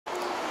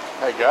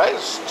Hey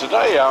guys,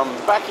 today I'm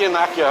back in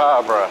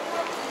Akihabara.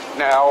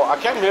 Now,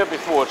 I came here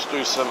before to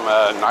do some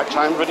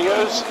nighttime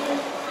videos,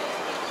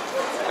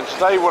 and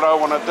today what I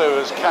want to do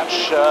is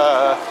catch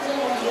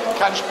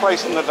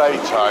place in the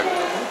daytime.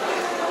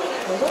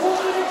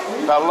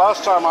 Now,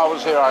 last time I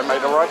was here I made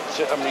a right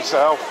tit of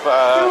myself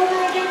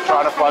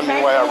trying to find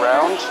my way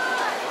around,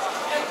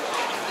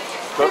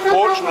 but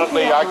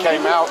fortunately I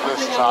came out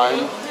this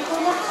time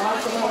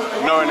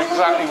knowing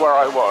exactly where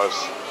I was.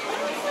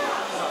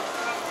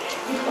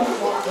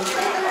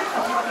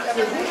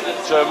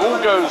 So if all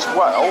goes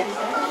well,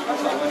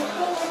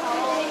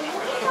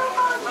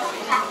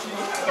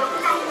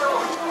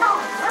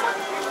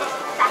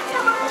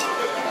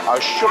 I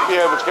should be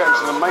able to get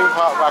into the main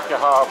part of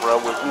Akihabara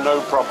with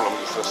no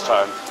problems this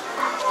time.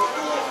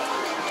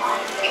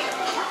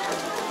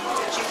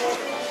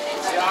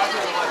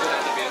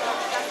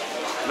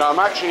 Now I'm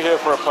actually here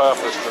for a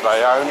purpose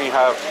today. I only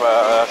have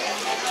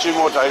 2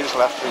 more days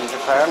left in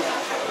Japan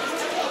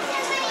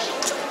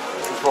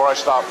before I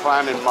start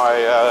planning my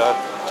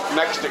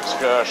next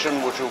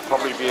excursion, which will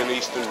probably be in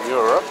Eastern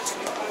Europe.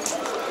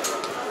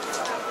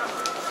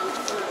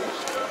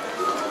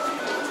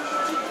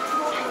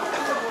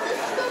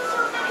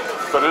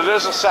 But it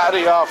is a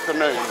Saturday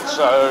afternoon,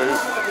 so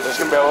there's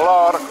going to be a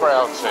lot of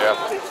crowds here.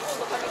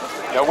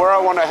 Now where I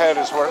want to head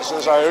is where it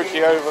says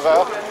Aoki over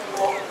there.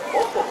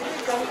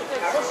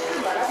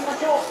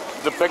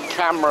 The big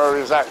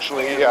camera is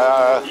actually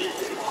a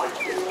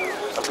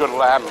good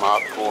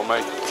landmark for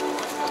me.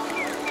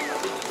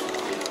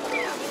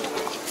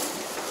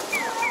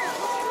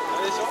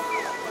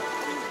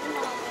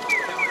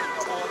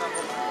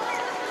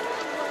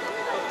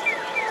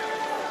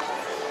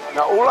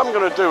 Now all I'm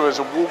going to do is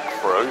a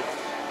walkthrough.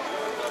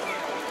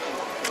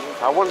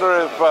 I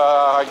wonder if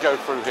I go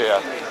through here.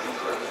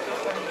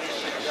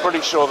 Pretty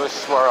sure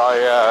this is where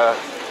I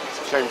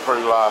came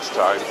through last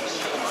time.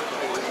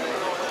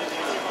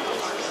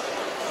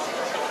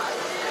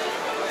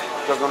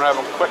 So I'm going to have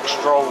a quick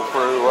stroll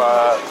through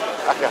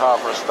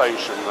Akihabara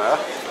Station there.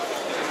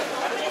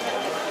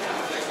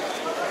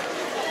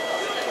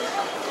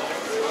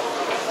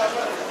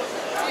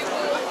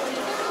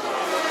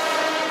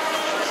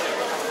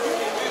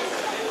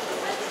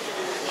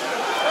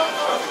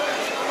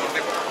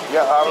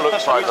 Yeah, that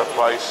looks like the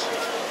place.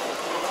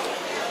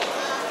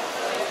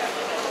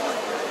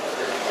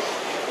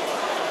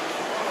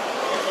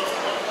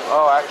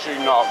 Oh,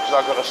 actually not, because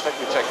I've got to stick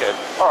my ticket.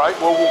 Alright,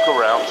 we'll walk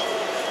around.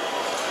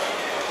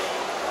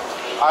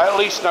 I at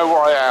least know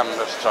where I am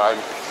this time.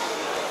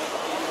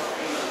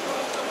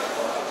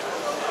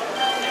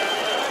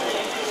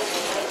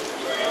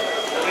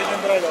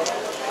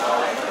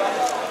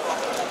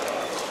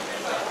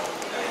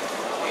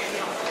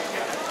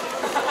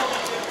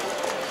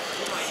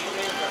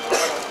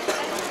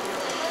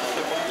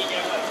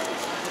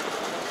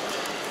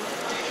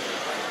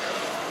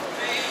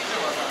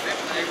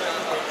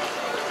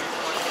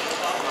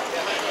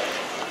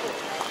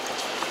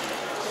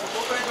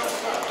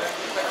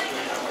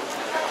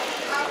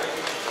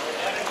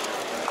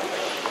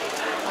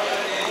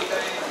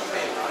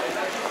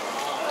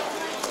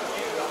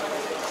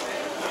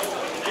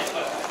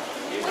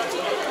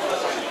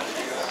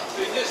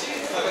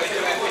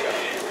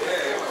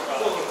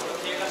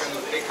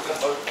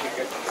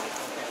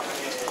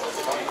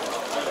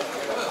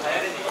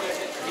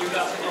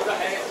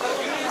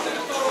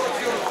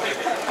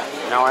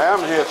 Now I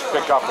am here to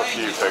pick up a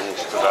few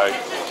things today.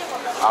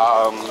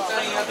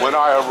 When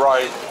I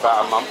arrived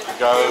about a month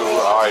ago,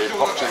 I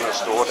popped in the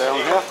store down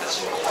here.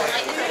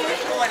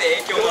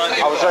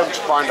 I was able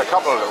to find a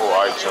couple of little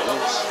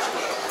items,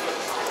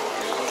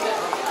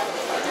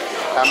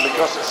 and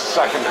because it's a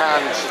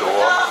second-hand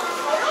store,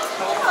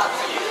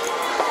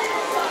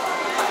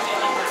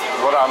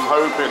 what I'm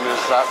hoping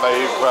is that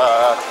they've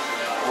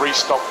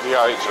restocked the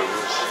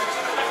items.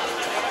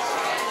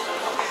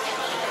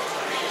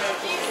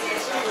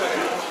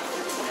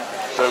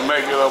 So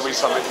maybe there'll be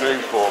something new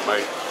for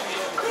me.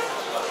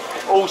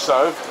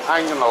 Also,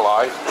 hang in the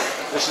light,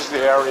 this is the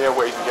area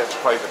where you can get to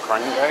play the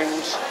crane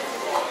games.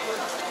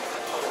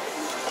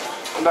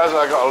 And as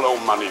I got a little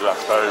money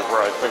left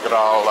over, I figured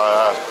I'll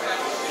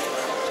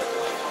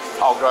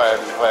go ahead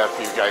and play a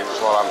few games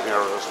while I'm here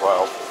as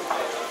well.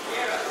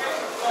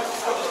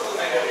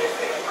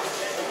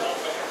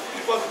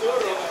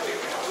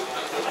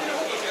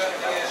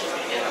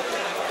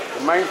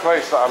 The main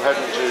place that I'm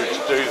heading to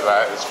do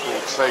that is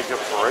called Sega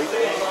 3.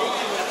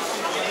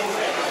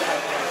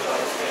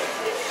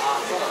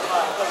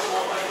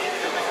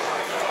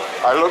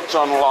 I looked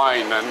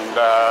online and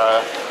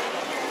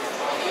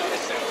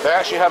they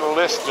actually had a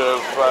list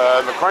of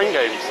the crane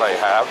games they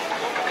have.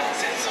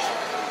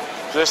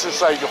 This is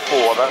Sega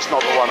 4, that's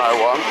not the one I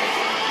want.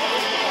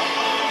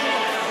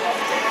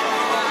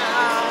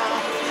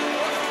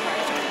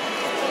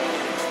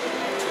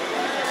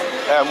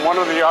 And one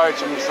of the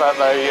items that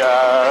they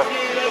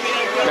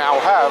now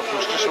have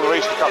was just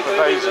released a couple of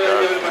days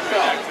ago.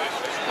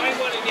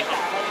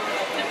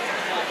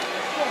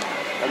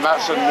 And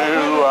that's a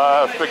new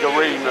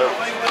figurine of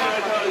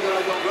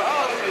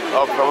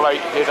of the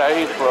late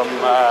Hide from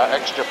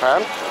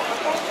ex-Japan.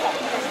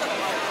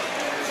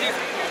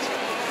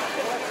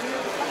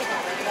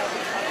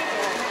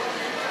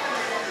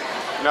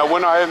 Now,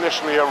 when I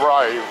initially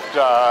arrived,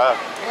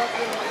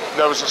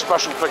 there was a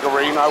special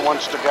figurine I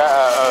wanted to get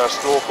at a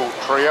store called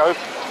Trio.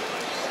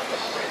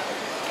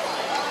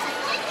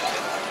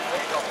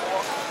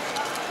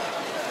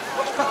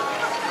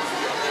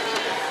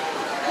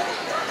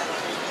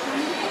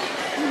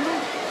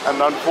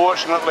 And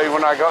unfortunately,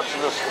 when I got to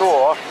the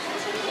store,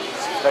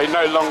 they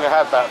no longer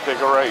had that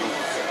figurine.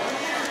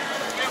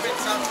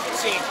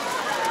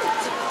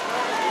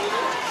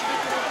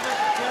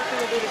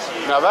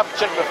 Now, that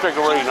particular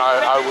figurine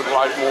I would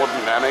like more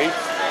than any.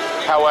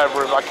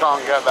 However, if I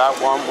can't get that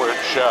one,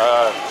 which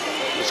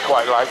is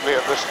quite likely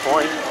at this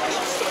point,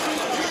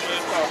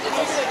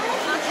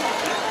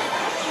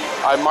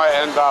 I might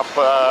end up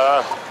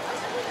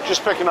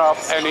just picking up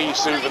any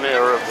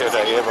souvenir of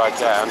Hide if I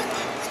can.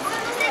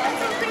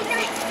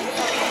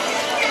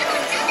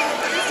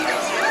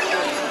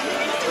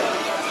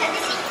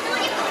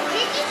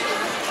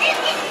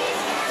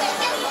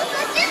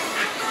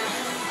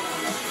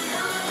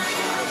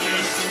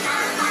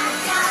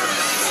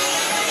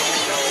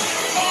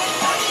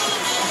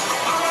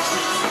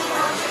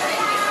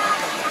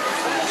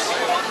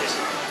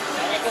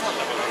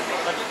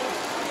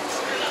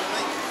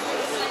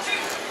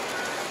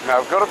 Now,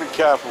 I've got to be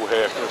careful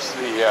here because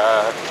the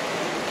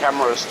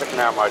camera is sticking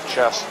out my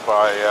chest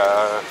by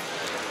a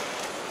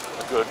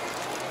good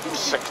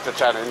 6 to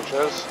 10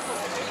 inches.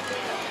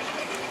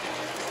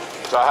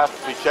 So I have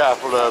to be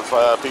careful of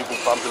people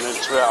bumping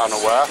into it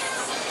unaware.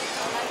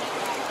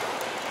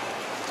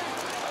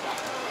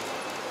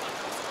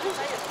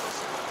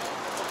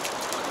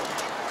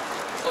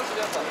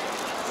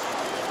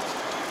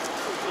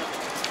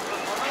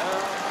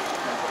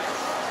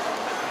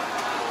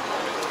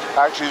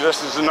 Actually,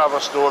 this is another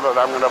store that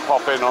I'm going to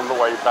pop in on the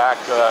way back,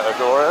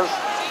 Adora's.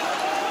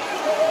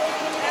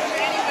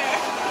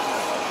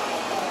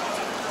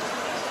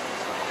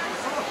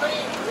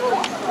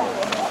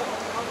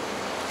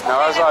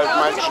 Now, as I've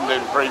mentioned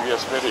in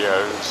previous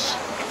videos,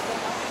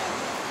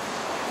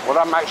 what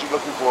I'm actually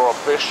looking for are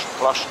fish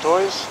plush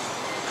toys,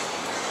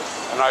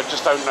 and I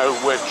just don't know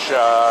which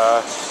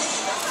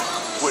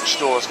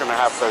store is going to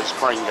have those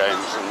crane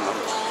games in them.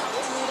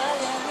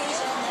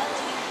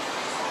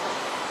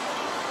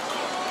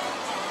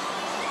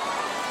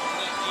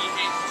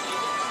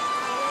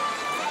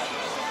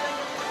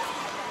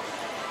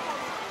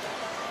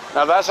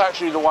 Now, that's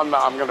actually the one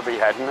that I'm going to be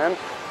heading in,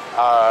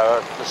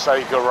 the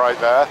Sega right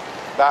there.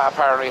 That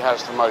apparently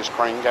has the most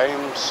crane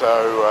games,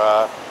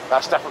 so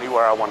that's definitely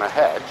where I want to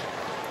head.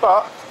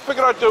 But I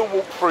figured I'd do a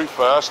walkthrough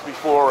first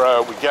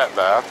before we get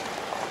there.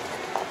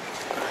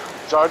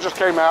 So I just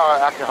came out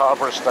at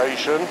Akihabara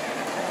Station.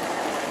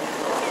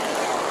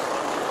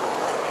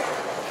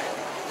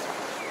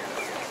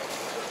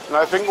 And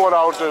I think what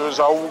I'll do is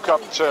I'll walk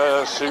up to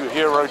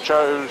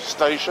Kinshichō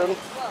Station,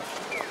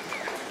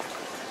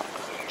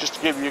 just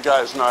to give you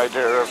guys an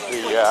idea of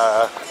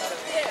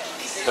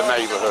the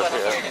neighborhood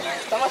here.